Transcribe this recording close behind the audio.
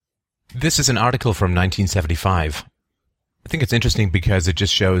This is an article from 1975. I think it's interesting because it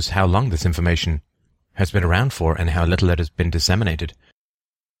just shows how long this information has been around for and how little it has been disseminated.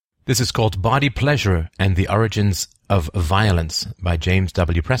 This is called Body Pleasure and the Origins of Violence by James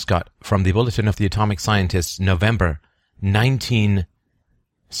W. Prescott from the Bulletin of the Atomic Scientists, November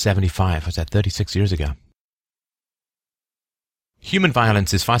 1975. Was that 36 years ago? Human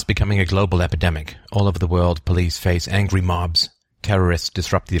violence is fast becoming a global epidemic. All over the world, police face angry mobs. Terrorists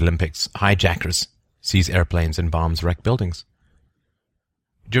disrupt the Olympics. Hijackers seize airplanes and bombs wreck buildings.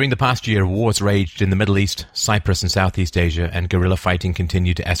 During the past year, wars raged in the Middle East, Cyprus and Southeast Asia, and guerrilla fighting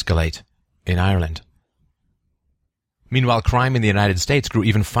continued to escalate in Ireland. Meanwhile, crime in the United States grew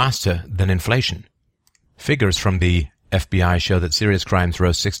even faster than inflation. Figures from the FBI show that serious crimes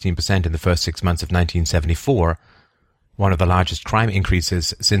rose 16% in the first 6 months of 1974, one of the largest crime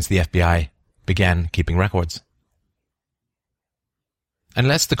increases since the FBI began keeping records.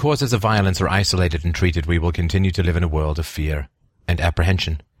 Unless the causes of violence are isolated and treated, we will continue to live in a world of fear and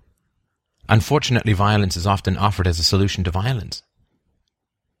apprehension. Unfortunately, violence is often offered as a solution to violence.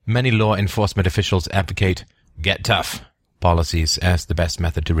 Many law enforcement officials advocate "get tough" policies as the best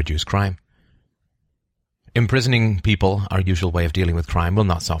method to reduce crime. Imprisoning people, our usual way of dealing with crime, will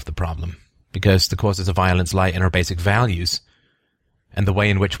not solve the problem, because the causes of violence lie in our basic values and the way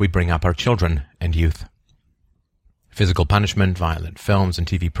in which we bring up our children and youth. Physical punishment, violent films, and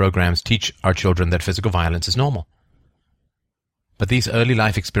TV programs teach our children that physical violence is normal. But these early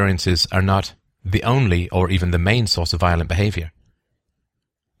life experiences are not the only or even the main source of violent behavior.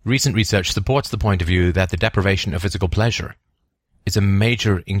 Recent research supports the point of view that the deprivation of physical pleasure is a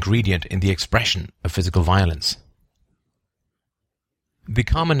major ingredient in the expression of physical violence. The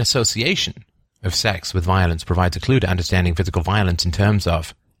common association of sex with violence provides a clue to understanding physical violence in terms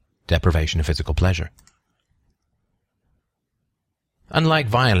of deprivation of physical pleasure. Unlike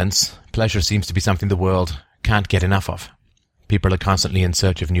violence, pleasure seems to be something the world can't get enough of. People are constantly in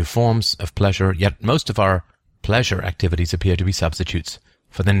search of new forms of pleasure, yet most of our pleasure activities appear to be substitutes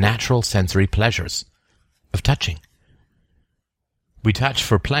for the natural sensory pleasures of touching. We touch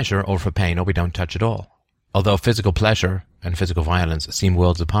for pleasure or for pain, or we don't touch at all. Although physical pleasure and physical violence seem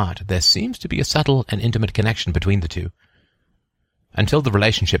worlds apart, there seems to be a subtle and intimate connection between the two. Until the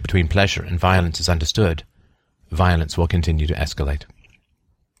relationship between pleasure and violence is understood, violence will continue to escalate.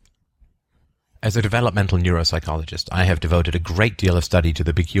 As a developmental neuropsychologist, I have devoted a great deal of study to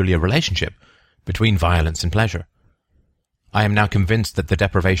the peculiar relationship between violence and pleasure. I am now convinced that the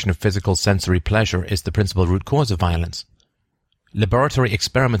deprivation of physical sensory pleasure is the principal root cause of violence. Laboratory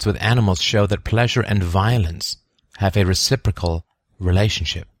experiments with animals show that pleasure and violence have a reciprocal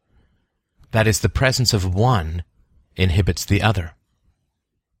relationship. That is, the presence of one inhibits the other.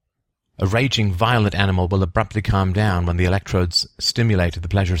 A raging, violent animal will abruptly calm down when the electrodes stimulate the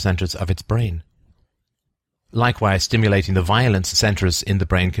pleasure centers of its brain. Likewise, stimulating the violence centers in the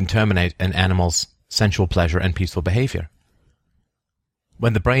brain can terminate an animal's sensual pleasure and peaceful behavior.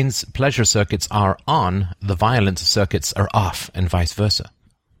 When the brain's pleasure circuits are on, the violence circuits are off, and vice versa.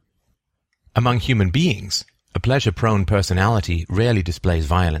 Among human beings, a pleasure-prone personality rarely displays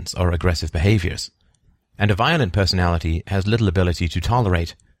violence or aggressive behaviors, and a violent personality has little ability to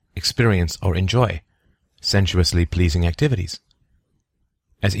tolerate, experience, or enjoy sensuously pleasing activities.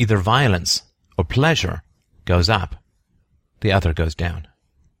 As either violence or pleasure goes up, the other goes down.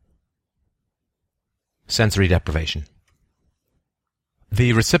 Sensory deprivation.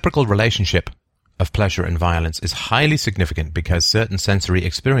 The reciprocal relationship of pleasure and violence is highly significant because certain sensory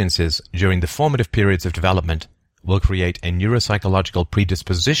experiences during the formative periods of development will create a neuropsychological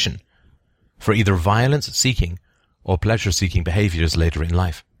predisposition for either violence-seeking or pleasure-seeking behaviors later in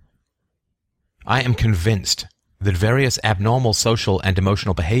life. I am convinced that various abnormal social and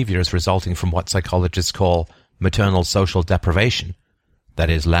emotional behaviors resulting from what psychologists call maternal social deprivation, that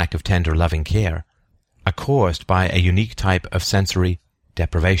is, lack of tender, loving care, are caused by a unique type of sensory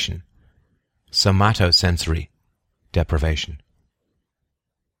deprivation, somatosensory deprivation.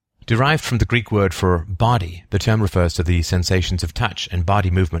 Derived from the Greek word for body, the term refers to the sensations of touch and body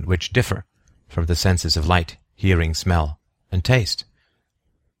movement which differ from the senses of light, hearing, smell, and taste.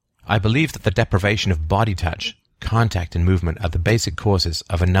 I believe that the deprivation of body touch, contact, and movement are the basic causes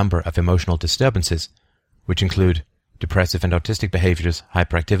of a number of emotional disturbances, which include depressive and autistic behaviors,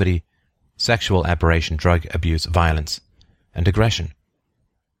 hyperactivity, sexual aberration, drug abuse, violence, and aggression.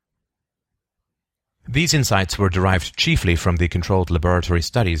 These insights were derived chiefly from the controlled laboratory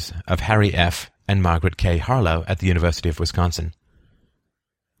studies of Harry F. and Margaret K. Harlow at the University of Wisconsin.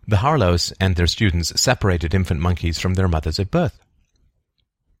 The Harlows and their students separated infant monkeys from their mothers at birth.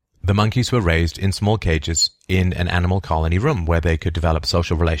 The monkeys were raised in small cages in an animal colony room where they could develop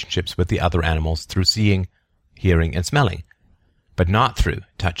social relationships with the other animals through seeing, hearing, and smelling, but not through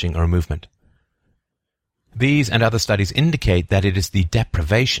touching or movement. These and other studies indicate that it is the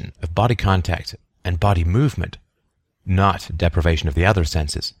deprivation of body contact and body movement, not deprivation of the other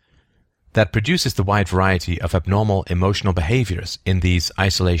senses, that produces the wide variety of abnormal emotional behaviors in these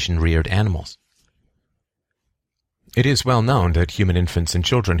isolation-reared animals. It is well known that human infants and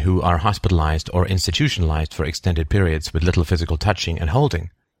children who are hospitalized or institutionalized for extended periods with little physical touching and holding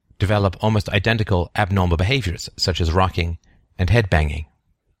develop almost identical abnormal behaviors such as rocking and head-banging.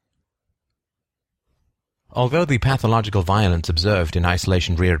 Although the pathological violence observed in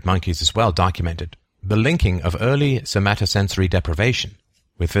isolation-reared monkeys is well documented, the linking of early somatosensory deprivation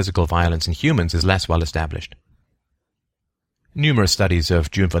with physical violence in humans is less well established. Numerous studies of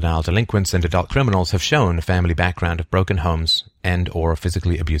juvenile delinquents and adult criminals have shown a family background of broken homes and/or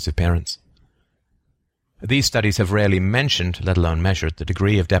physically abusive parents. These studies have rarely mentioned, let alone measured, the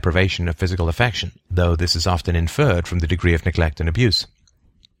degree of deprivation of physical affection, though this is often inferred from the degree of neglect and abuse.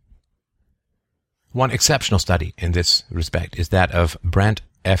 One exceptional study in this respect is that of Brent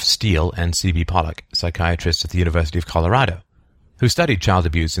F. Steele and C.B. Pollock, psychiatrists at the University of Colorado, who studied child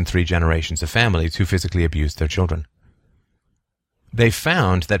abuse in 3 generations of families who physically abused their children. They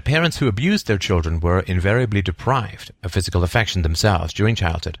found that parents who abused their children were invariably deprived of physical affection themselves during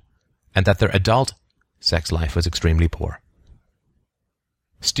childhood, and that their adult sex life was extremely poor.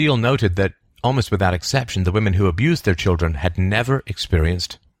 Steele noted that, almost without exception, the women who abused their children had never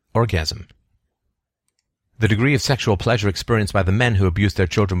experienced orgasm. The degree of sexual pleasure experienced by the men who abused their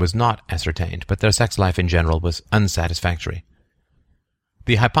children was not ascertained, but their sex life in general was unsatisfactory.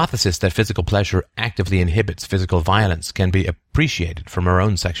 The hypothesis that physical pleasure actively inhibits physical violence can be appreciated from our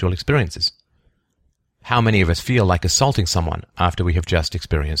own sexual experiences. How many of us feel like assaulting someone after we have just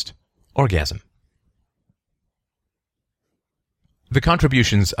experienced orgasm? The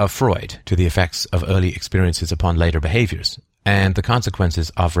contributions of Freud to the effects of early experiences upon later behaviors and the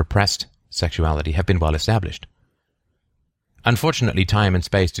consequences of repressed sexuality have been well established. Unfortunately, time and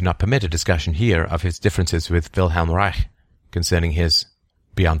space do not permit a discussion here of his differences with Wilhelm Reich concerning his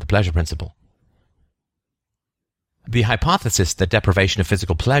beyond the pleasure principle. The hypothesis that deprivation of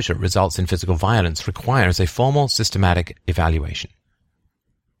physical pleasure results in physical violence requires a formal, systematic evaluation.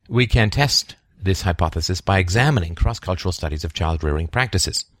 We can test this hypothesis by examining cross-cultural studies of child-rearing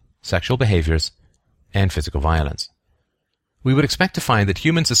practices, sexual behaviors, and physical violence. We would expect to find that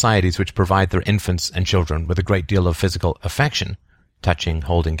human societies which provide their infants and children with a great deal of physical affection, touching,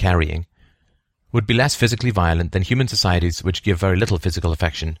 holding, carrying, would be less physically violent than human societies which give very little physical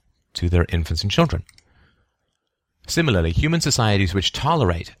affection to their infants and children. Similarly, human societies which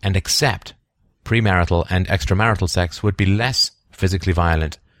tolerate and accept premarital and extramarital sex would be less physically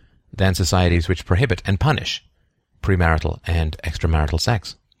violent than societies which prohibit and punish premarital and extramarital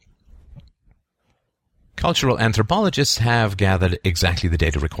sex. Cultural anthropologists have gathered exactly the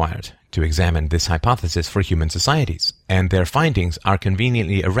data required to examine this hypothesis for human societies, and their findings are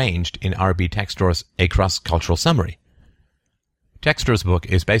conveniently arranged in R.B. Textor's A Cross-Cultural Summary. Textor's book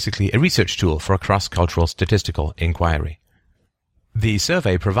is basically a research tool for cross-cultural statistical inquiry. The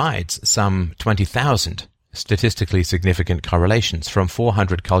survey provides some 20,000 statistically significant correlations from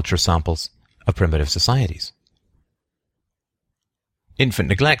 400 culture samples of primitive societies. Infant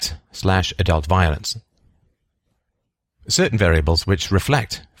neglect/adult violence. Certain variables which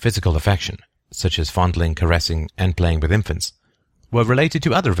reflect physical affection, such as fondling, caressing, and playing with infants, were related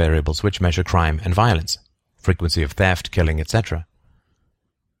to other variables which measure crime and violence, frequency of theft, killing, etc.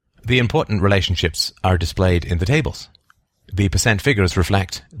 The important relationships are displayed in the tables. The percent figures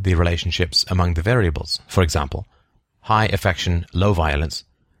reflect the relationships among the variables. For example, high affection, low violence,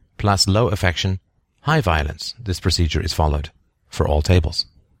 plus low affection, high violence. This procedure is followed for all tables.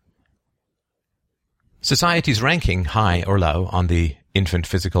 Societies ranking high or low on the infant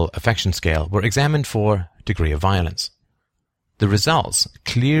physical affection scale were examined for degree of violence. The results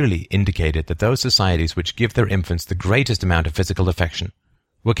clearly indicated that those societies which give their infants the greatest amount of physical affection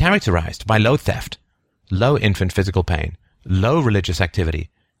were characterized by low theft, low infant physical pain, low religious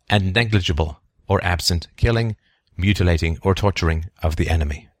activity, and negligible or absent killing, mutilating, or torturing of the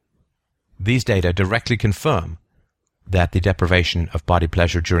enemy. These data directly confirm that the deprivation of body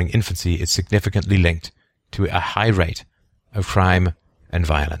pleasure during infancy is significantly linked to a high rate of crime and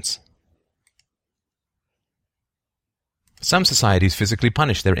violence. Some societies physically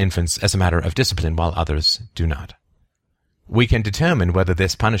punish their infants as a matter of discipline, while others do not. We can determine whether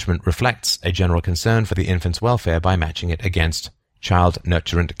this punishment reflects a general concern for the infant's welfare by matching it against child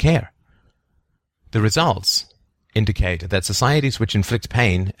nurturant care. The results indicate that societies which inflict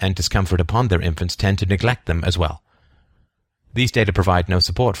pain and discomfort upon their infants tend to neglect them as well. These data provide no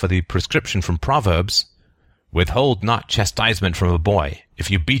support for the prescription from Proverbs, "Withhold not chastisement from a boy.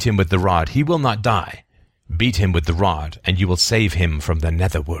 If you beat him with the rod, he will not die. Beat him with the rod, and you will save him from the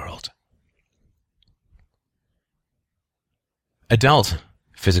netherworld." Adult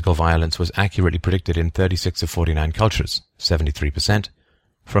physical violence was accurately predicted in 36 of 49 cultures, 73%,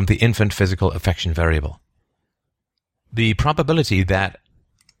 from the infant physical affection variable. The probability that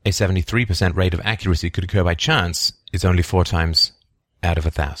a 73% rate of accuracy could occur by chance is only 4 times out of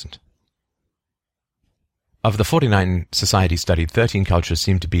 1,000. Of the 49 societies studied, 13 cultures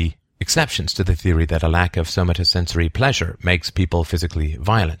seem to be exceptions to the theory that a lack of somatosensory pleasure makes people physically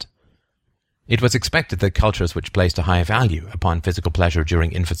violent. It was expected that cultures which placed a high value upon physical pleasure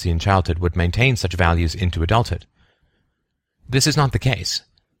during infancy and childhood would maintain such values into adulthood. This is not the case.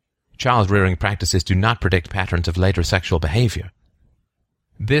 Child-rearing practices do not predict patterns of later sexual behavior.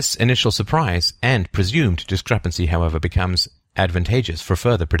 This initial surprise and presumed discrepancy, however, becomes advantageous for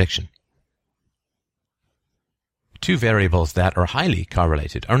further prediction. Two variables that are highly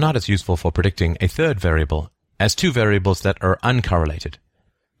correlated are not as useful for predicting a third variable as two variables that are uncorrelated.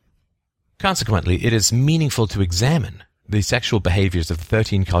 Consequently, it is meaningful to examine the sexual behaviors of the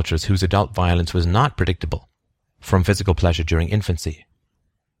 13 cultures whose adult violence was not predictable from physical pleasure during infancy.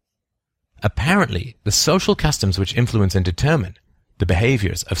 Apparently, the social customs which influence and determine the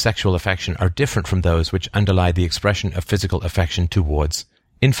behaviors of sexual affection are different from those which underlie the expression of physical affection towards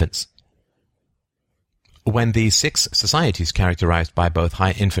infants. When the 6 societies characterized by both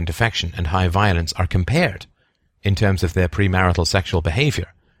high infant affection and high violence are compared in terms of their premarital sexual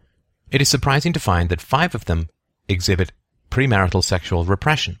behavior, it is surprising to find that 5 of them exhibit premarital sexual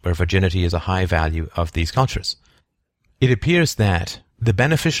repression, where virginity is a high value of these cultures. It appears that the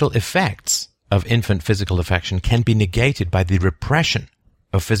beneficial effects of infant physical affection can be negated by the repression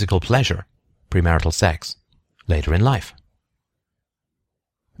of physical pleasure, premarital sex, later in life.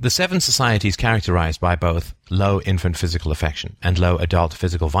 The 7 societies characterized by both low infant physical affection and low adult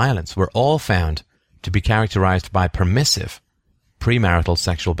physical violence were all found to be characterized by permissive premarital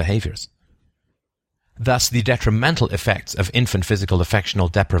sexual behaviors. Thus, the detrimental effects of infant physical affectional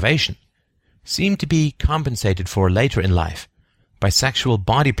deprivation seem to be compensated for later in life by sexual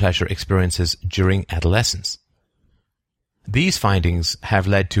body pleasure experiences during adolescence. These findings have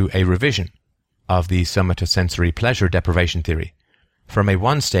led to a revision of the somatosensory pleasure deprivation theory from a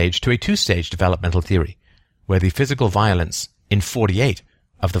 1-stage to a 2-stage developmental theory, where the physical violence in 48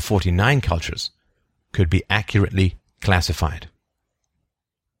 of the 49 cultures could be accurately classified.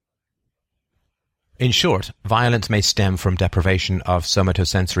 In short, violence may stem from deprivation of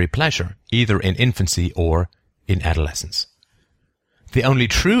somatosensory pleasure, either in infancy or in adolescence. The only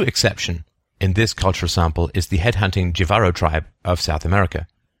true exception in this cultural sample is the headhunting Jivaro tribe of South America.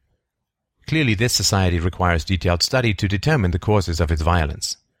 Clearly, this society requires detailed study to determine the causes of its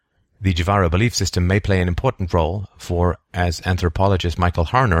violence. The Jivaro belief system may play an important role, for, as anthropologist Michael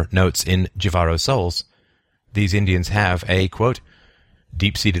Harner notes in Jivaro Souls, these Indians have a, quote,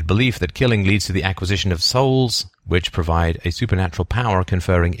 deep-seated belief that killing leads to the acquisition of souls, which provide a supernatural power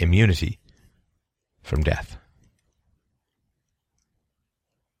conferring immunity from death.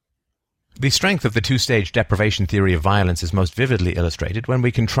 The strength of the 2-stage deprivation theory of violence is most vividly illustrated when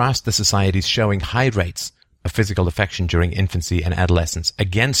we contrast the societies showing high rates of physical affection during infancy and adolescence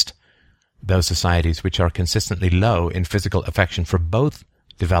against those societies which are consistently low in physical affection for both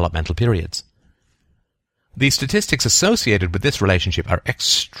developmental periods. The statistics associated with this relationship are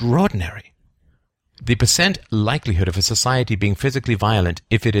extraordinary. The percent likelihood of a society being physically violent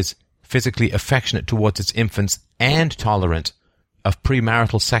if it is physically affectionate towards its infants and tolerant of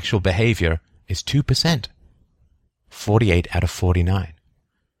premarital sexual behavior is 2%, 48 out of 49.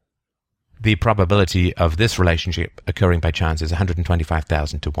 The probability of this relationship occurring by chance is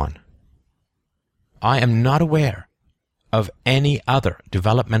 125,000 to 1. I am not aware of any other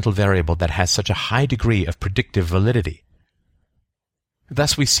developmental variable that has such a high degree of predictive validity.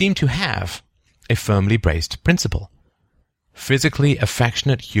 Thus, we seem to have a firmly braced principle. Physically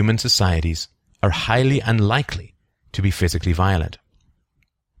affectionate human societies are highly unlikely to be physically violent.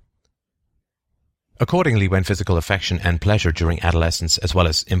 Accordingly, when physical affection and pleasure during adolescence as well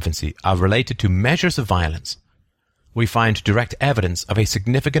as infancy are related to measures of violence, we find direct evidence of a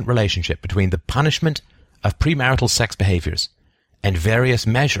significant relationship between the punishment of premarital sex behaviors and various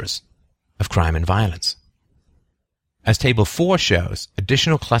measures of crime and violence. As Table 4 shows,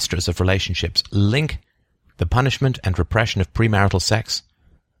 additional clusters of relationships link the punishment and repression of premarital sex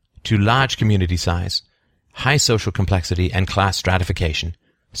to large community size, high social complexity and class stratification,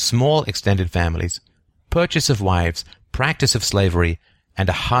 small extended families, purchase of wives, practice of slavery, and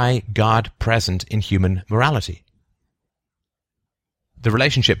a high God present in human morality. The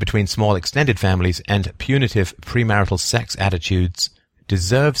relationship between small extended families and punitive premarital sex attitudes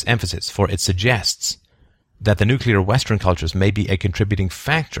deserves emphasis, for it suggests that the nuclear Western cultures may be a contributing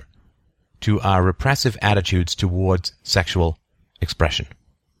factor to our repressive attitudes towards sexual expression.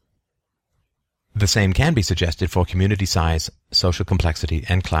 The same can be suggested for community size, social complexity,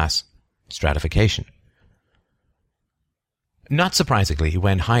 and class stratification. Not surprisingly,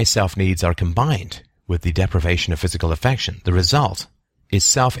 when high self-needs are combined with the deprivation of physical affection, the result is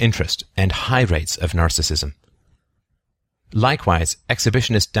self-interest and high rates of narcissism. Likewise,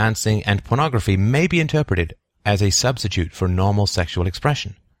 exhibitionist dancing and pornography may be interpreted as a substitute for normal sexual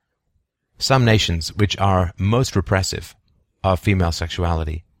expression. Some nations which are most repressive of female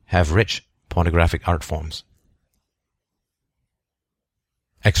sexuality have rich pornographic art forms.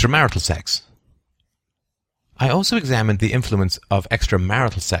 Extramarital sex. I also examined the influence of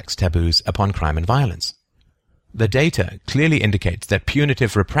extramarital sex taboos upon crime and violence. The data clearly indicates that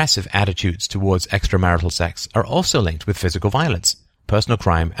punitive repressive attitudes towards extramarital sex are also linked with physical violence, personal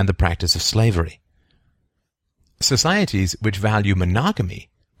crime, and the practice of slavery. Societies which value monogamy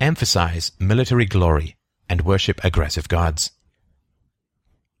emphasize military glory and worship aggressive gods.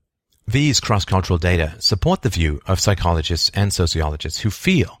 These cross-cultural data support the view of psychologists and sociologists who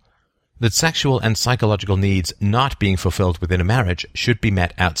feel that sexual and psychological needs not being fulfilled within a marriage should be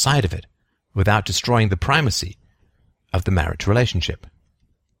met outside of it, without destroying the primacy of the marriage relationship.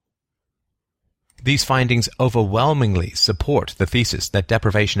 These findings overwhelmingly support the thesis that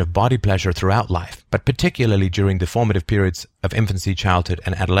deprivation of body pleasure throughout life, but particularly during the formative periods of infancy, childhood,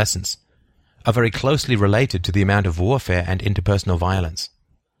 and adolescence, are very closely related to the amount of warfare and interpersonal violence.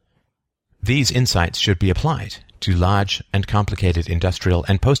 These insights should be applied to large and complicated industrial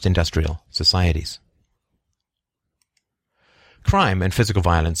and post-industrial societies. Crime and physical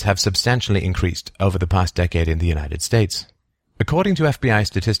violence have substantially increased over the past decade in the United States. According to FBI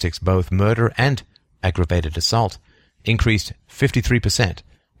statistics, both murder and aggravated assault increased 53%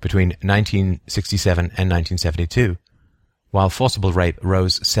 between 1967 and 1972, while forcible rape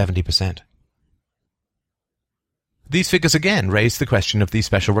rose 70%. These figures again raise the question of the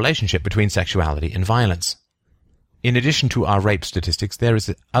special relationship between sexuality and violence. In addition to our rape statistics, there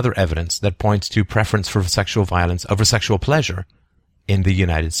is other evidence that points to preference for sexual violence over sexual pleasure in the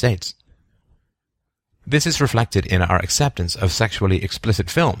United States. This is reflected in our acceptance of sexually explicit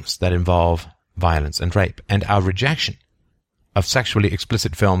films that involve violence and rape, and our rejection of sexually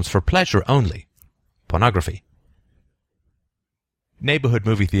explicit films for pleasure only, pornography. Neighborhood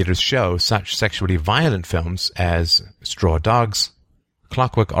movie theaters show such sexually violent films as Straw Dogs,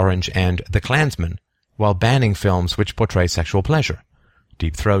 Clockwork Orange, and The Klansman, while banning films which portray sexual pleasure,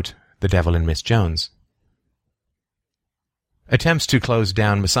 Deep Throat, The Devil and Miss Jones. Attempts to close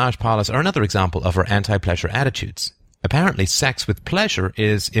down massage parlors are another example of our anti-pleasure attitudes. Apparently, sex with pleasure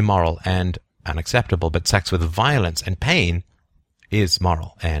is immoral and unacceptable, but sex with violence and pain is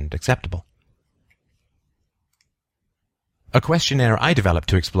moral and acceptable. A questionnaire I developed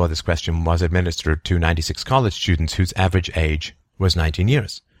to explore this question was administered to 96 college students whose average age was 19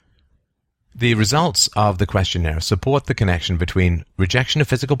 years. The results of the questionnaire support the connection between rejection of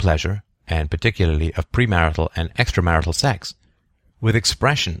physical pleasure, and particularly of premarital and extramarital sex, with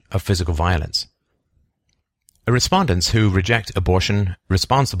expression of physical violence. Respondents who reject abortion,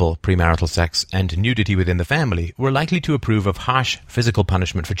 responsible premarital sex, and nudity within the family were likely to approve of harsh physical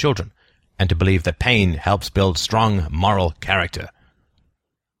punishment for children, and to believe that pain helps build strong moral character.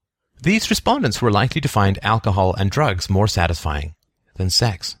 These respondents were likely to find alcohol and drugs more satisfying than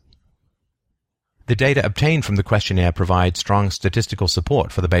sex. The data obtained from the questionnaire provide strong statistical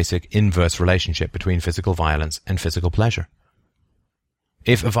support for the basic inverse relationship between physical violence and physical pleasure.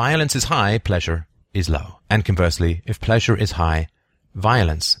 If violence is high, pleasure is low, and conversely, if pleasure is high,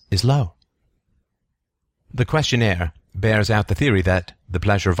 violence is low. The questionnaire bears out the theory that the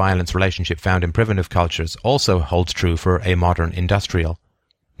pleasure-violence relationship found in primitive cultures also holds true for a modern industrial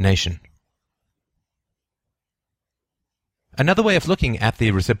nation. Another way of looking at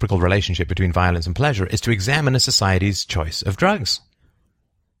the reciprocal relationship between violence and pleasure is to examine a society's choice of drugs.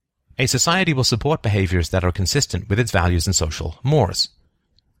 A society will support behaviors that are consistent with its values and social mores.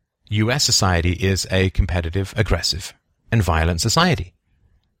 U.S. society is a competitive, aggressive, and violent society.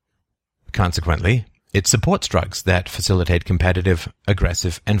 Consequently, it supports drugs that facilitate competitive,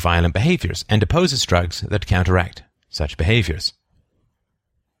 aggressive, and violent behaviors, and opposes drugs that counteract such behaviors.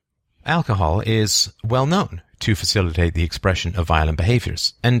 Alcohol is well known to facilitate the expression of violent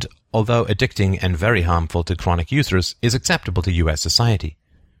behaviors, and although addicting and very harmful to chronic users, is acceptable to U.S. society.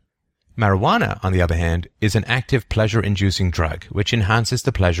 Marijuana, on the other hand, is an active pleasure-inducing drug which enhances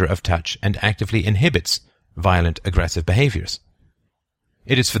the pleasure of touch and actively inhibits violent, aggressive behaviors.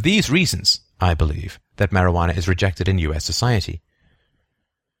 It is for these reasons, I believe, that marijuana is rejected in U.S. society.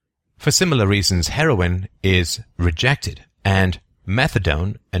 For similar reasons, heroin is rejected, and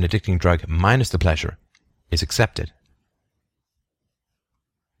methadone, an addicting drug minus the pleasure, is accepted.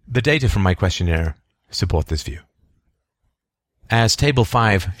 The data from my questionnaire support this view. As Table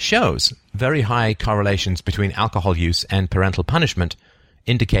 5 shows, very high correlations between alcohol use and parental punishment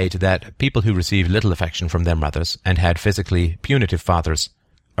indicate that people who receive little affection from their mothers and had physically punitive fathers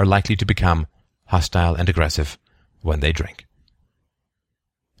are likely to become hostile and aggressive when they drink.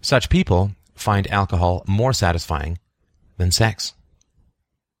 Such people find alcohol more satisfying than sex.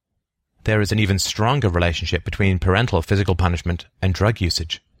 There is an even stronger relationship between parental physical punishment and drug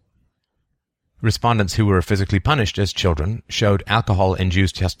usage. Respondents who were physically punished as children showed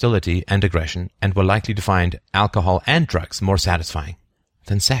alcohol-induced hostility and aggression and were likely to find alcohol and drugs more satisfying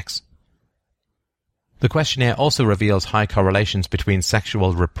than sex. The questionnaire also reveals high correlations between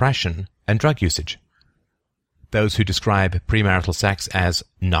sexual repression and drug usage. Those who describe premarital sex as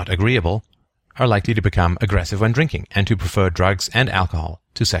not agreeable are likely to become aggressive when drinking and to prefer drugs and alcohol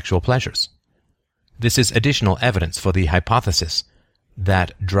to sexual pleasures. This is additional evidence for the hypothesis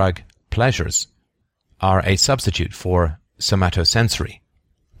that drug pleasures are a substitute for somatosensory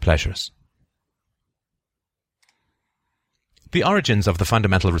pleasures. The origins of the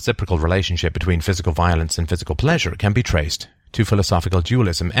fundamental reciprocal relationship between physical violence and physical pleasure can be traced to philosophical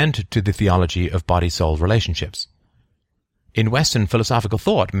dualism and to the theology of body-soul relationships. In Western philosophical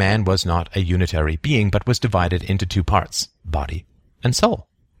thought, man was not a unitary being, but was divided into two parts, body and soul.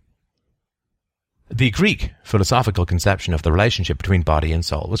 The Greek philosophical conception of the relationship between body and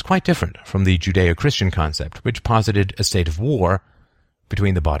soul was quite different from the Judeo-Christian concept, which posited a state of war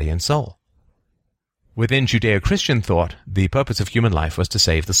between the body and soul. Within Judeo-Christian thought, the purpose of human life was to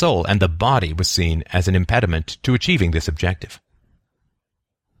save the soul, and the body was seen as an impediment to achieving this objective.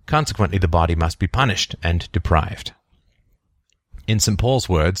 Consequently, the body must be punished and deprived. In St. Paul's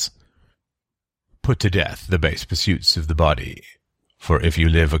words, "Put to death the base pursuits of the body, for if you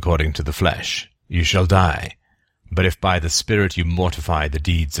live according to the flesh, you shall die, but if by the Spirit you mortify the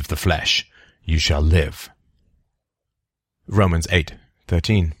deeds of the flesh, you shall live." Romans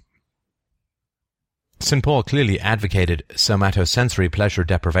 8:13. St. Paul clearly advocated somatosensory pleasure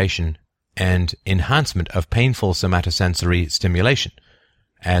deprivation and enhancement of painful somatosensory stimulation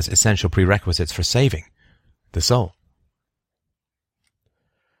as essential prerequisites for saving the soul.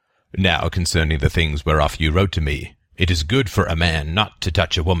 "Now concerning the things whereof you wrote to me, it is good for a man not to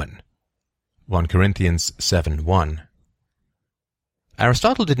touch a woman." 1 Corinthians 7:1.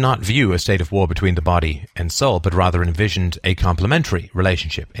 Aristotle did not view a state of war between the body and soul, but rather envisioned a complementary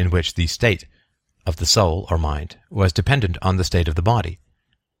relationship in which the state of the soul or mind was dependent on the state of the body.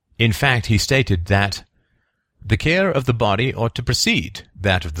 In fact, he stated that the care of the body ought to precede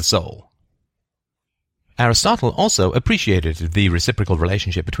that of the soul. Aristotle also appreciated the reciprocal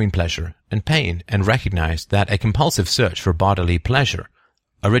relationship between pleasure and pain and recognized that a compulsive search for bodily pleasure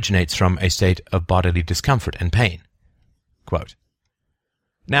originates from a state of bodily discomfort and pain. Quote,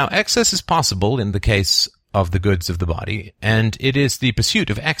 "Now, excess is possible in the case of the goods of the body, and it is the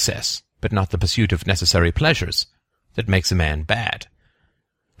pursuit of excess, but not the pursuit of necessary pleasures, that makes a man bad.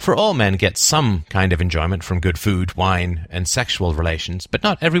 For all men get some kind of enjoyment from good food, wine, and sexual relations, but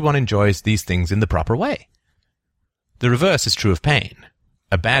not everyone enjoys these things in the proper way. The reverse is true of pain.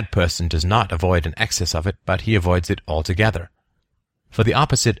 A bad person does not avoid an excess of it, but he avoids it altogether. For the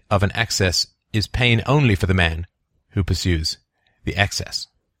opposite of an excess is pain only for the man who pursues the excess."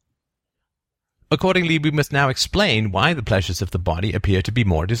 Accordingly, we must now explain why the pleasures of the body appear to be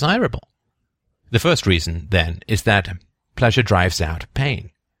more desirable. The first reason, then, is that pleasure drives out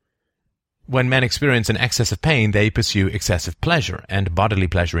pain. When men experience an excess of pain, they pursue excessive pleasure, and bodily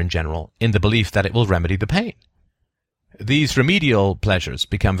pleasure in general, in the belief that it will remedy the pain. These remedial pleasures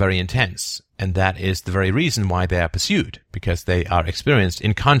become very intense, and that is the very reason why they are pursued, because they are experienced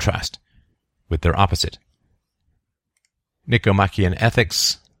in contrast with their opposite. Nicomachean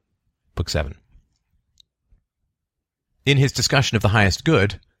Ethics, Book 7. In his discussion of the highest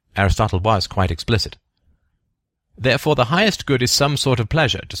good, Aristotle was quite explicit. Therefore, the highest good is some sort of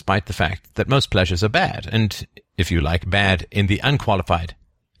pleasure, despite the fact that most pleasures are bad, and, if you like, bad in the unqualified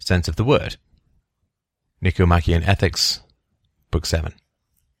sense of the word. Nicomachean Ethics, Book 7.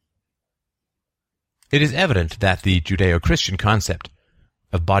 It is evident that the Judeo-Christian concept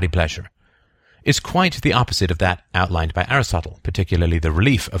of body pleasure is quite the opposite of that outlined by Aristotle, particularly the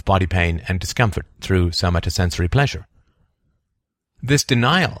relief of body pain and discomfort through somatosensory pleasure. This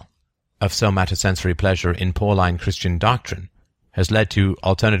denial of somatosensory pleasure in Pauline Christian doctrine has led to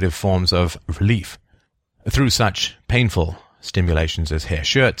alternative forms of relief through such painful stimulations as hair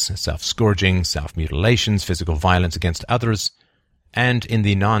shirts, self-scourging, self-mutilations, physical violence against others, and in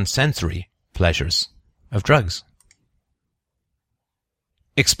the non-sensory pleasures of drugs.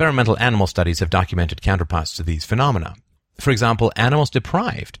 Experimental animal studies have documented counterparts to these phenomena. For example, animals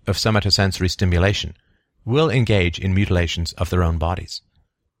deprived of somatosensory stimulation will engage in mutilations of their own bodies.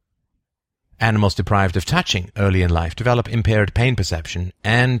 Animals deprived of touching early in life develop impaired pain perception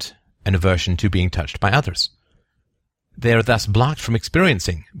and an aversion to being touched by others. They are thus blocked from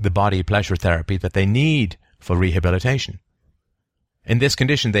experiencing the body pleasure therapy that they need for rehabilitation. In this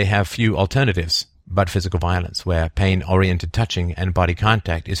condition, they have few alternatives but physical violence, where pain-oriented touching and body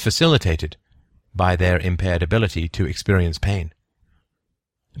contact is facilitated by their impaired ability to experience pain.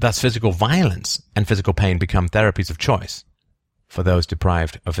 Thus, physical violence and physical pain become therapies of choice for those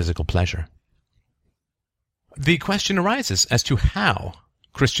deprived of physical pleasure. The question arises as to how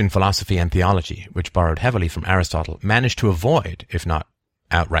Christian philosophy and theology, which borrowed heavily from Aristotle, managed to avoid, if not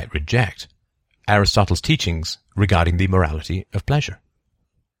outright reject, Aristotle's teachings regarding the morality of pleasure.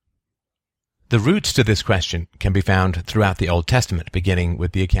 The roots to this question can be found throughout the Old Testament, beginning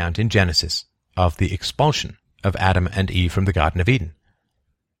with the account in Genesis of the expulsion of Adam and Eve from the Garden of Eden.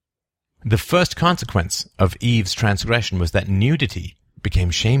 The first consequence of Eve's transgression was that nudity became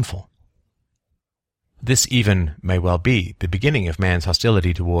shameful. This even may well be the beginning of man's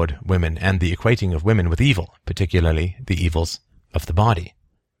hostility toward women and the equating of women with evil, particularly the evils of the body.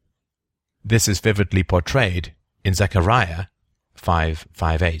 This is vividly portrayed in Zechariah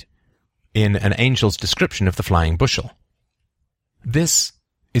 5:8, in an angel's description of the flying bushel. This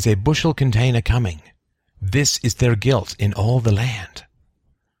is a bushel container coming. This is their guilt in all the land.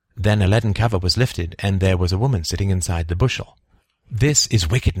 Then a leaden cover was lifted, and there was a woman sitting inside the bushel. This is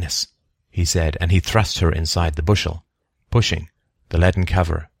wickedness, he said, and he thrust her inside the bushel, pushing the leaden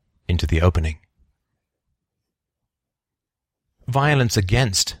cover into the opening. Violence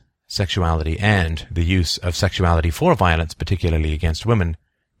against sexuality and the use of sexuality for violence, particularly against women,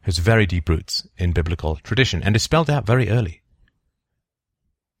 has very deep roots in biblical tradition and is spelled out very early.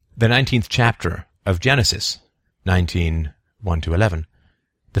 The 19th chapter of Genesis, 19:1-11,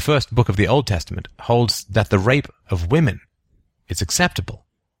 the first book of the Old Testament, holds that the rape of women is acceptable,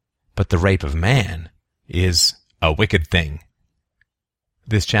 but the rape of man is a wicked thing.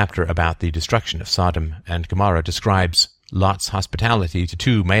 This chapter about the destruction of Sodom and Gomorrah describes Lot's hospitality to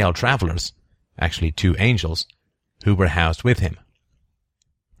two male travelers, actually two angels, who were housed with him.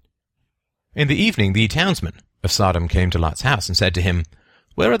 In the evening, the townsmen of Sodom came to Lot's house and said to him,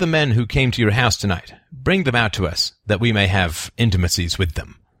 "Where are the men who came to your house tonight? Bring them out to us, that we may have intimacies with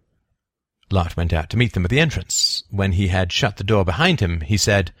them." Lot went out to meet them at the entrance. When he had shut the door behind him, he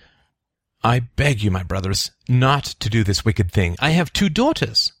said, "I beg you, my brothers, not to do this wicked thing. I have 2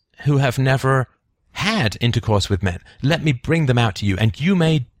 daughters who have never had intercourse with men. Let me bring them out to you, and you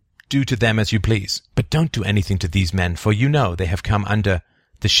may do to them as you please. But don't do anything to these men, for you know they have come under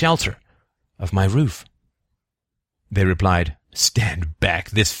the shelter of my roof." They replied, "Stand back.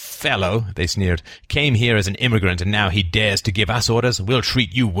 This fellow," they sneered, "came here as an immigrant, and now he dares to give us orders. We'll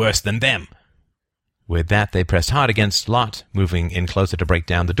treat you worse than them." With that, they pressed hard against Lot, moving in closer to break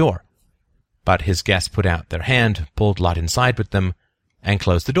down the door. But his guests put out their hand, pulled Lot inside with them, and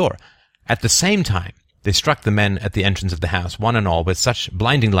closed the door. At the same time, they struck the men at the entrance of the house, one and all, with such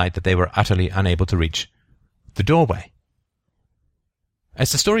blinding light that they were utterly unable to reach the doorway.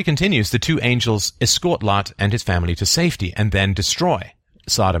 As the story continues, the 2 angels escort Lot and his family to safety and then destroy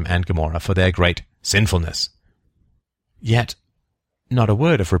Sodom and Gomorrah for their great sinfulness. Yet, not a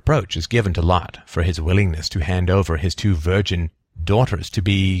word of reproach is given to Lot for his willingness to hand over his 2 virgin daughters to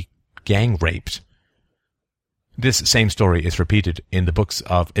be gang-raped. This same story is repeated in the books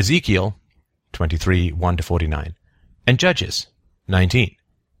of Ezekiel 23:1-49 and Judges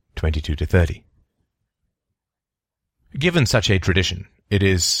 19:22-30. Given such a tradition, it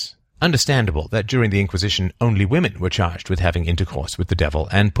is understandable that during the Inquisition only women were charged with having intercourse with the devil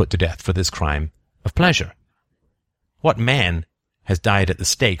and put to death for this crime of pleasure. What man has died at the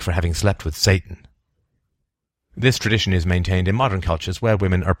stake for having slept with Satan? This tradition is maintained in modern cultures where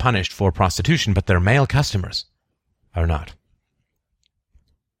women are punished for prostitution, but their male customers are not.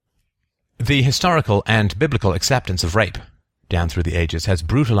 The historical and biblical acceptance of rape, down through the ages, has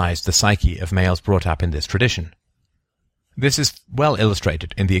brutalized the psyche of males brought up in this tradition. This is well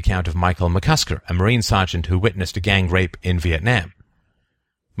illustrated in the account of Michael McCusker, a Marine sergeant who witnessed a gang rape in Vietnam.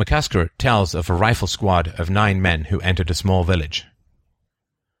 McCusker tells of a rifle squad of 9 men who entered a small village.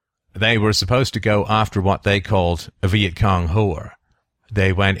 They were supposed to go after what they called a Viet Cong whore.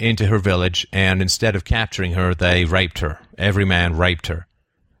 They went into her village, and instead of capturing her, they raped her. Every man raped her.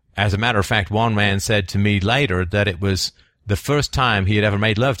 As a matter of fact, one man said to me later that it was the first time he had ever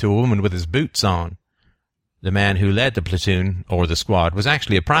made love to a woman with his boots on. The man who led the platoon, or the squad, was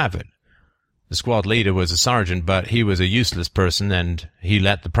actually a private. The squad leader was a sergeant, but he was a useless person, and he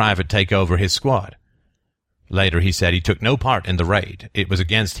let the private take over his squad. Later he said he took no part in the raid. It was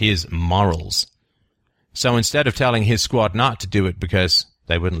against his morals. So instead of telling his squad not to do it because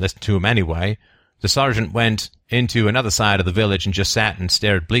they wouldn't listen to him anyway, the sergeant went into another side of the village and just sat and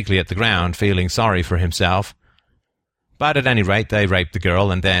stared bleakly at the ground, feeling sorry for himself. But at any rate, they raped the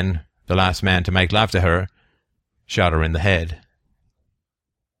girl, and then the last man to make love to her shot her in the head.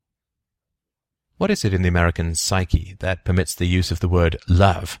 What is it in the American psyche that permits the use of the word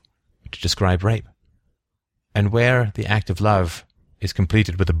love to describe rape? And where the act of love is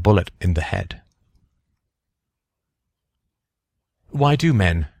completed with a bullet in the head? Why do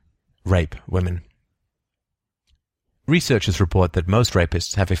men rape women? Researchers report that most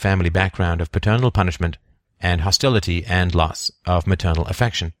rapists have a family background of paternal punishment and hostility and loss of maternal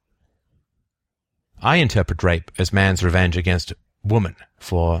affection. I interpret rape as man's revenge against woman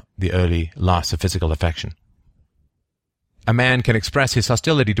for the early loss of physical affection. A man can express his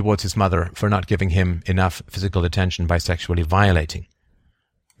hostility towards his mother for not giving him enough physical attention by sexually violating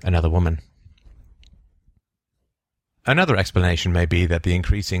another woman. Another explanation may be that the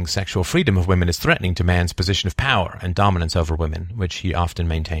increasing sexual freedom of women is threatening to man's position of power and dominance over women, which he often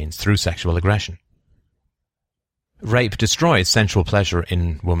maintains through sexual aggression. Rape destroys sensual pleasure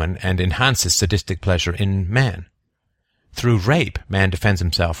in woman and enhances sadistic pleasure in man. Through rape, man defends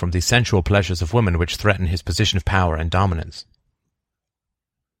himself from the sensual pleasures of women which threaten his position of power and dominance.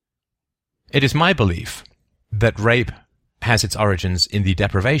 It is my belief that rape has its origins in the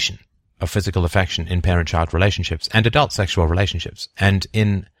deprivation of physical affection in parent-child relationships and adult sexual relationships, and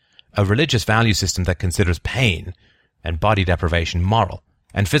in a religious value system that considers pain and body deprivation moral,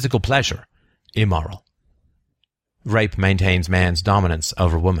 and physical pleasure immoral. Rape maintains man's dominance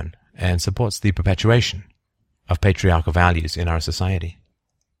over woman and supports the perpetuation of patriarchal values in our society.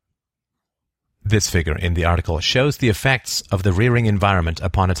 This figure in the article shows the effects of the rearing environment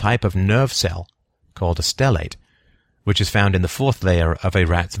upon a type of nerve cell called a stellate, which is found in the fourth layer of a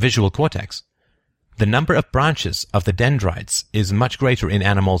rat's visual cortex. The number of branches of the dendrites is much greater in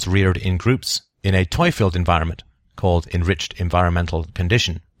animals reared in groups in a toy-filled environment, called Enriched Environmental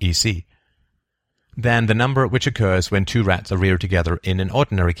Condition, EC, than the number which occurs when two rats are reared together in an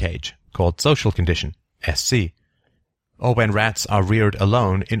ordinary cage, called Social Condition, SC, or when rats are reared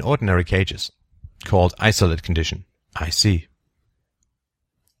alone in ordinary cages, called Isolate Condition, IC.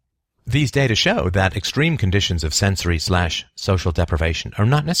 These data show that extreme conditions of sensory/social deprivation are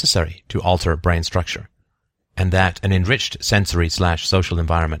not necessary to alter brain structure, and that an enriched sensory/social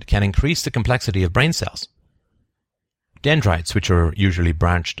environment can increase the complexity of brain cells. Dendrites, which are usually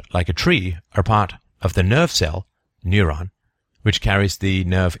branched like a tree, are part of the nerve cell, neuron, which carries the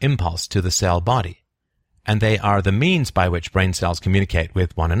nerve impulse to the cell body, and they are the means by which brain cells communicate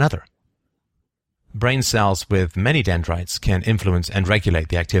with one another. Brain cells with many dendrites can influence and regulate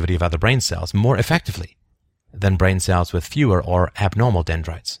the activity of other brain cells more effectively than brain cells with fewer or abnormal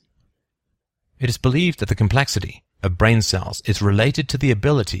dendrites. It is believed that the complexity of brain cells is related to the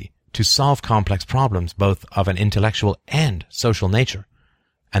ability to solve complex problems both of an intellectual and social nature,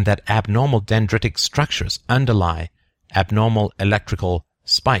 and that abnormal dendritic structures underlie abnormal electrical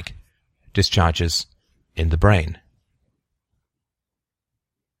spike discharges in the brain.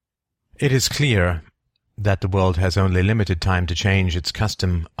 It is clear that the world has only limited time to change its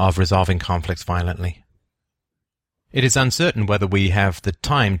custom of resolving conflicts violently. It is uncertain whether we have the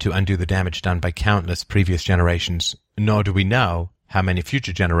time to undo the damage done by countless previous generations, nor do we know how many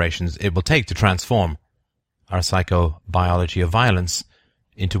future generations it will take to transform our psychobiology of violence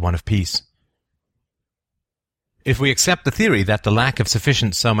into one of peace. If we accept the theory that the lack of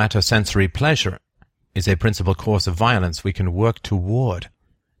sufficient somatosensory pleasure is a principal cause of violence, we can work toward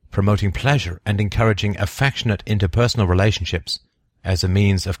promoting pleasure and encouraging affectionate interpersonal relationships as a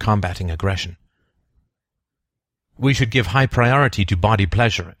means of combating aggression. We should give high priority to body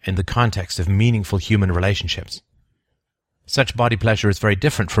pleasure in the context of meaningful human relationships. Such body pleasure is very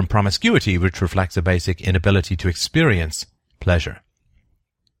different from promiscuity, which reflects a basic inability to experience pleasure.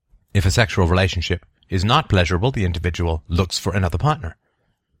 If a sexual relationship is not pleasurable, the individual looks for another partner.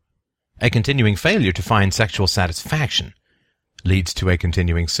 A continuing failure to find sexual satisfaction leads to a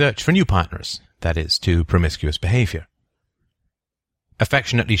continuing search for new partners, that is, to promiscuous behavior.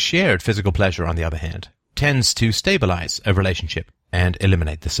 Affectionately shared physical pleasure, on the other hand, tends to stabilize a relationship and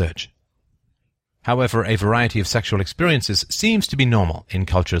eliminate the search. However, a variety of sexual experiences seems to be normal in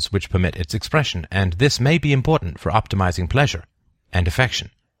cultures which permit its expression, and this may be important for optimizing pleasure and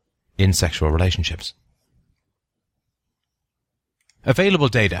affection in sexual relationships. Available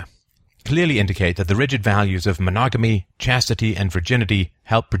data clearly indicate that the rigid values of monogamy, chastity, and virginity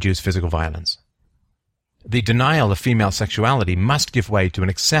help produce physical violence. The denial of female sexuality must give way to an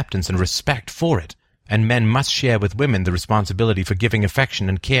acceptance and respect for it, and men must share with women the responsibility for giving affection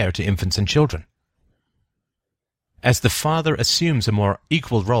and care to infants and children. As the father assumes a more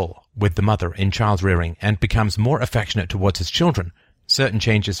equal role with the mother in child rearing and becomes more affectionate towards his children, certain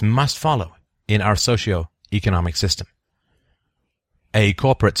changes must follow in our socio-economic system. A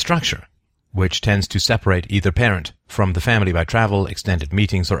corporate structure, which tends to separate either parent from the family by travel, extended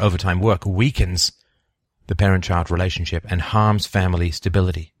meetings, or overtime work, weakens the parent-child relationship and harms family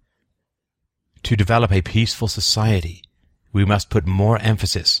stability. To develop a peaceful society, we must put more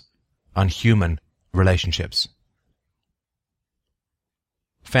emphasis on human relationships.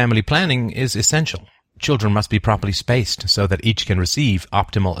 Family planning is essential. Children must be properly spaced so that each can receive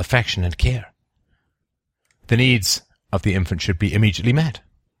optimal affection and care. The needs of the infant should be immediately met.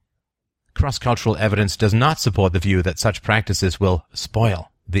 Cross-cultural evidence does not support the view that such practices will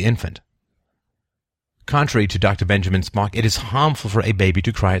spoil the infant. Contrary to Dr. Benjamin Spock, it is harmful for a baby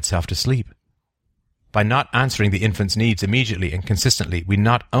to cry itself to sleep. By not answering the infant's needs immediately and consistently, we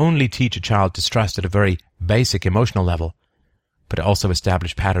not only teach a child distrust at a very basic emotional level, but also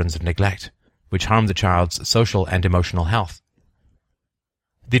establish patterns of neglect, which harm the child's social and emotional health.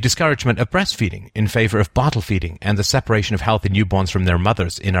 The discouragement of breastfeeding in favor of bottle feeding and the separation of healthy newborns from their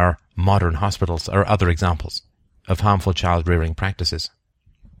mothers in our modern hospitals are other examples of harmful child-rearing practices.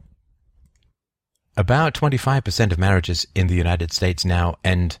 About 25% of marriages in the United States now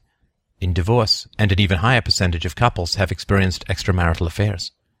end in divorce, and an even higher percentage of couples have experienced extramarital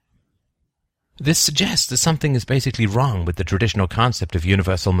affairs. This suggests that something is basically wrong with the traditional concept of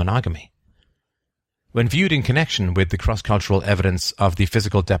universal monogamy. When viewed in connection with the cross-cultural evidence of the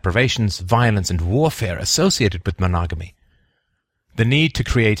physical deprivations, violence, and warfare associated with monogamy, the need to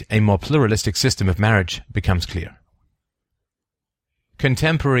create a more pluralistic system of marriage becomes clear.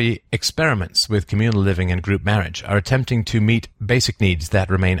 Contemporary experiments with communal living and group marriage are attempting to meet basic needs that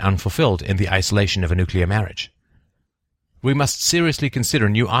remain unfulfilled in the isolation of a nuclear marriage. We must seriously consider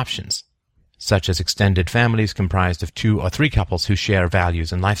new options, such as extended families comprised of 2 or 3 couples who share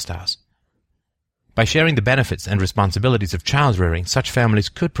values and lifestyles. By sharing the benefits and responsibilities of child rearing, such families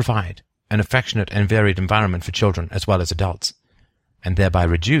could provide an affectionate and varied environment for children as well as adults, and thereby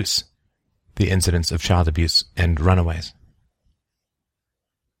reduce the incidence of child abuse and runaways.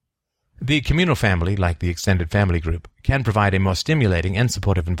 The communal family, like the extended family group, can provide a more stimulating and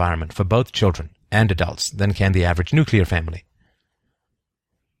supportive environment for both children and adults than can the average nuclear family.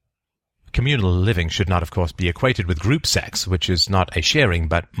 Communal living should not, of course, be equated with group sex, which is not a sharing,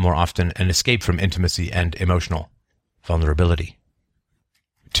 but more often an escape from intimacy and emotional vulnerability.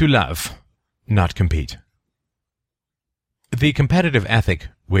 To love, not compete. The competitive ethic,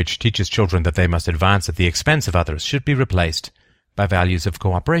 which teaches children that they must advance at the expense of others, should be replaced by values of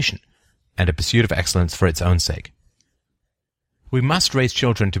cooperation and a pursuit of excellence for its own sake. We must raise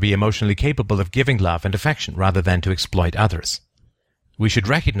children to be emotionally capable of giving love and affection rather than to exploit others. We should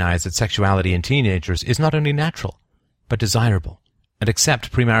recognize that sexuality in teenagers is not only natural, but desirable, and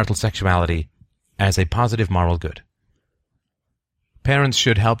accept premarital sexuality as a positive moral good. Parents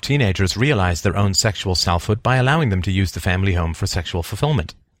should help teenagers realize their own sexual selfhood by allowing them to use the family home for sexual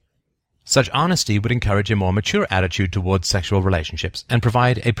fulfillment. Such honesty would encourage a more mature attitude towards sexual relationships and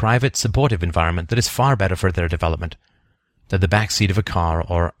provide a private, supportive environment that is far better for their development than the backseat of a car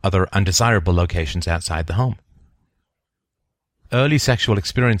or other undesirable locations outside the home. Early sexual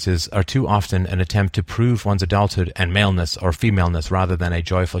experiences are too often an attempt to prove one's adulthood and maleness or femaleness rather than a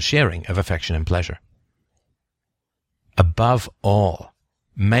joyful sharing of affection and pleasure. Above all,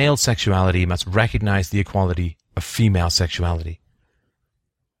 male sexuality must recognize the equality of female sexuality.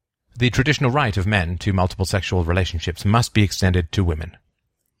 The traditional right of men to multiple sexual relationships must be extended to women.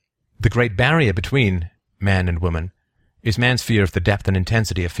 The great barrier between man and woman is man's fear of the depth and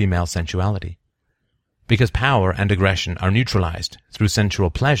intensity of female sensuality. Because power and aggression are neutralized through sensual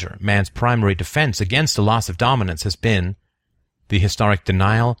pleasure, man's primary defense against the loss of dominance has been the historic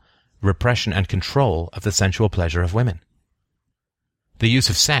denial, repression, and control of the sensual pleasure of women. The use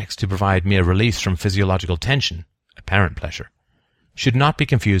of sex to provide mere release from physiological tension, apparent pleasure, should not be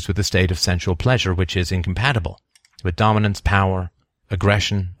confused with the state of sensual pleasure which is incompatible with dominance, power,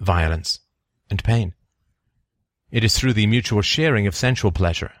 aggression, violence, and pain. It is through the mutual sharing of sensual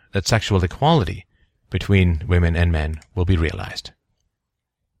pleasure that sexual equality between women and men will be realized.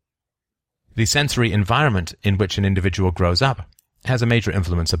 The sensory environment in which an individual grows up has a major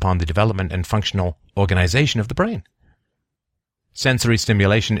influence upon the development and functional organization of the brain. Sensory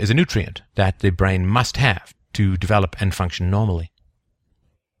stimulation is a nutrient that the brain must have to develop and function normally.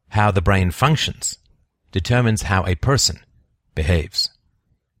 How the brain functions determines how a person behaves.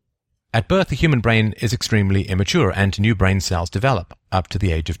 At birth, the human brain is extremely immature and new brain cells develop up to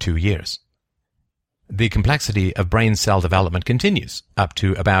the age of 2 years. The complexity of brain cell development continues up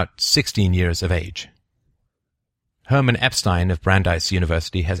to about 16 years of age. Hermann Epstein of Brandeis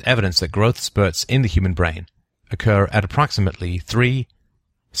University has evidence that growth spurts in the human brain occur at approximately 3,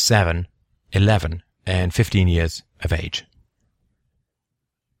 7, 11, and 15 years of age.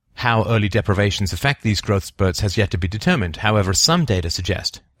 How early deprivations affect these growth spurts has yet to be determined. However, some data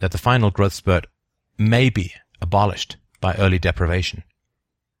suggest that the final growth spurt may be abolished by early deprivation.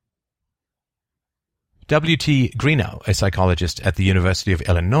 W.T. Greenough, a psychologist at the University of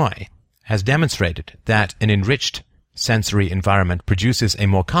Illinois, has demonstrated that an enriched sensory environment produces a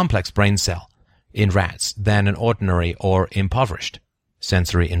more complex brain cell in rats than an ordinary or impoverished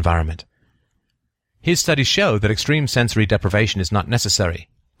sensory environment. His studies show that extreme sensory deprivation is not necessary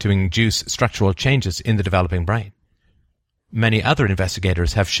to induce structural changes in the developing brain. Many other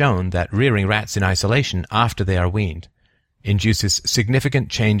investigators have shown that rearing rats in isolation after they are weaned induces significant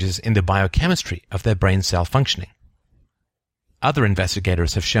changes in the biochemistry of their brain cell functioning. Other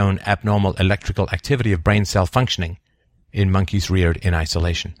investigators have shown abnormal electrical activity of brain cell functioning in monkeys reared in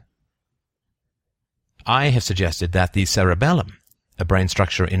isolation. I have suggested that the cerebellum, a brain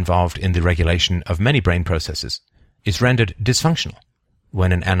structure involved in the regulation of many brain processes, is rendered dysfunctional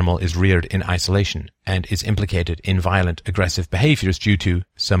when an animal is reared in isolation and is implicated in violent, aggressive behaviors due to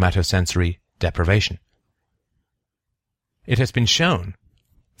somatosensory deprivation. It has been shown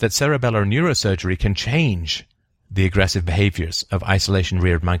that cerebellar neurosurgery can change the aggressive behaviors of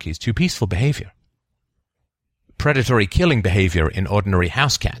isolation-reared monkeys to peaceful behavior. Predatory killing behavior in ordinary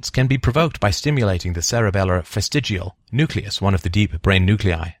house cats can be provoked by stimulating the cerebellar fastigial nucleus, one of the deep brain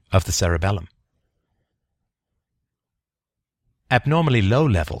nuclei of the cerebellum. Abnormally low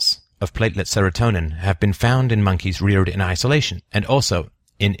levels of platelet serotonin have been found in monkeys reared in isolation and also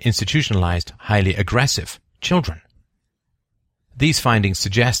in institutionalized, highly aggressive children. These findings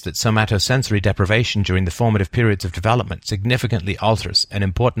suggest that somatosensory deprivation during the formative periods of development significantly alters an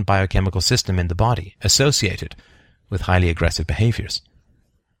important biochemical system in the body associated with highly aggressive behaviors.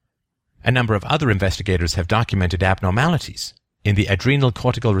 A number of other investigators have documented abnormalities in the adrenal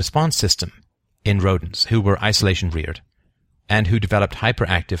cortical response system in rodents who were isolation-reared and who developed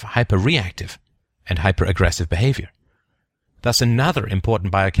hyperactive, hyperreactive, and hyperaggressive behavior. Thus, another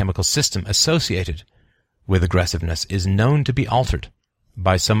important biochemical system associated with aggressiveness is known to be altered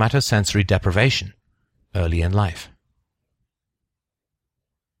by somatosensory deprivation early in life.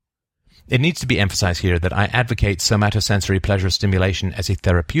 It needs to be emphasized here that I advocate somatosensory pleasure stimulation as a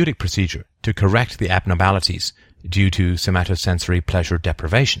therapeutic procedure to correct the abnormalities due to somatosensory pleasure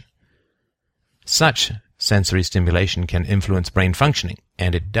deprivation. Such sensory stimulation can influence brain functioning,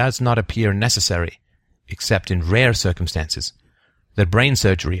 and it does not appear necessary, except in rare circumstances, that brain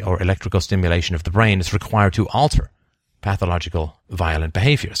surgery or electrical stimulation of the brain is required to alter pathological violent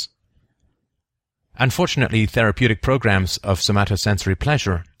behaviors. Unfortunately, therapeutic programs of somatosensory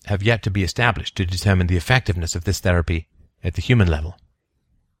pleasure have yet to be established to determine the effectiveness of this therapy at the human level.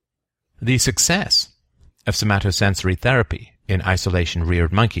 The success of somatosensory therapy in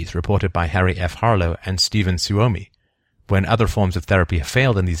isolation-reared monkeys reported by Harry F. Harlow and Stephen Suomi, when other forms of therapy have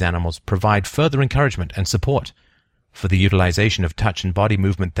failed in these animals, provide further encouragement and support for the utilization of touch and body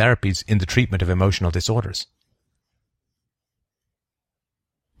movement therapies in the treatment of emotional disorders.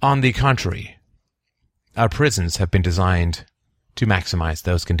 On the contrary, our prisons have been designed to maximize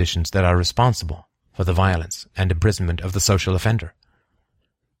those conditions that are responsible for the violence and imprisonment of the social offender.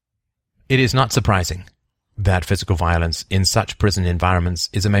 It is not surprising that physical violence in such prison environments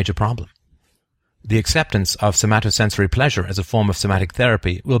is a major problem. The acceptance of somatosensory pleasure as a form of somatic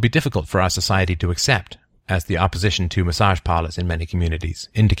therapy will be difficult for our society to accept, as the opposition to massage parlors in many communities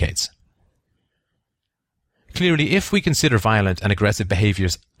indicates. Clearly, if we consider violent and aggressive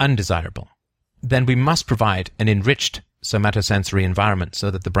behaviors undesirable, then we must provide an enriched somatosensory environment so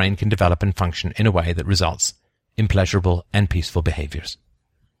that the brain can develop and function in a way that results in pleasurable and peaceful behaviors.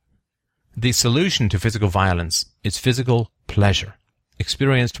 The solution to physical violence is physical pleasure,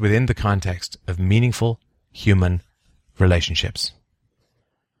 experienced within the context of meaningful human relationships.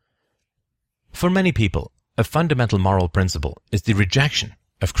 For many people, a fundamental moral principle is the rejection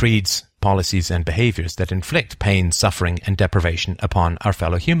of creeds, policies, and behaviors that inflict pain, suffering, and deprivation upon our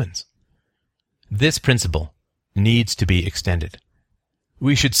fellow humans. This principle needs to be extended.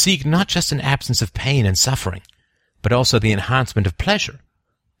 We should seek not just an absence of pain and suffering, but also the enhancement of pleasure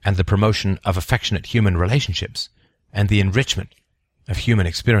and the promotion of affectionate human relationships and the enrichment of human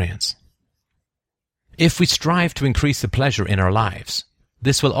experience. If we strive to increase the pleasure in our lives,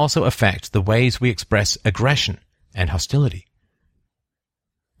 this will also affect the ways we express aggression and hostility.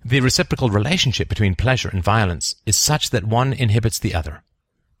 The reciprocal relationship between pleasure and violence is such that one inhibits the other.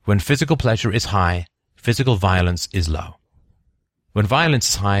 When physical pleasure is high, physical violence is low. When violence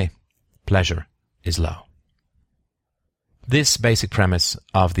is high, pleasure is low. This basic premise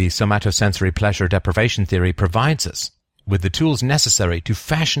of the somatosensory pleasure deprivation theory provides us with the tools necessary to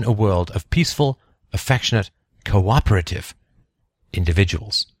fashion a world of peaceful, affectionate, cooperative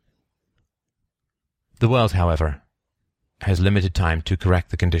individuals. The world, however, has limited time to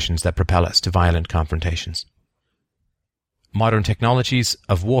correct the conditions that propel us to violent confrontations. Modern technologies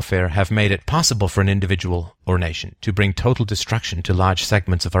of warfare have made it possible for an individual or nation to bring total destruction to large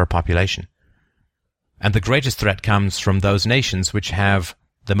segments of our population. And the greatest threat comes from those nations which have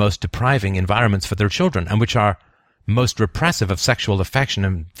the most depriving environments for their children and which are most repressive of sexual affection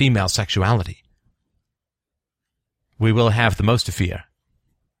and female sexuality. We will have the most to fear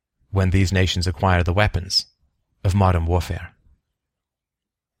when these nations acquire the weapons of modern warfare.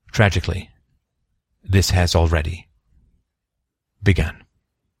 Tragically, this has already begun.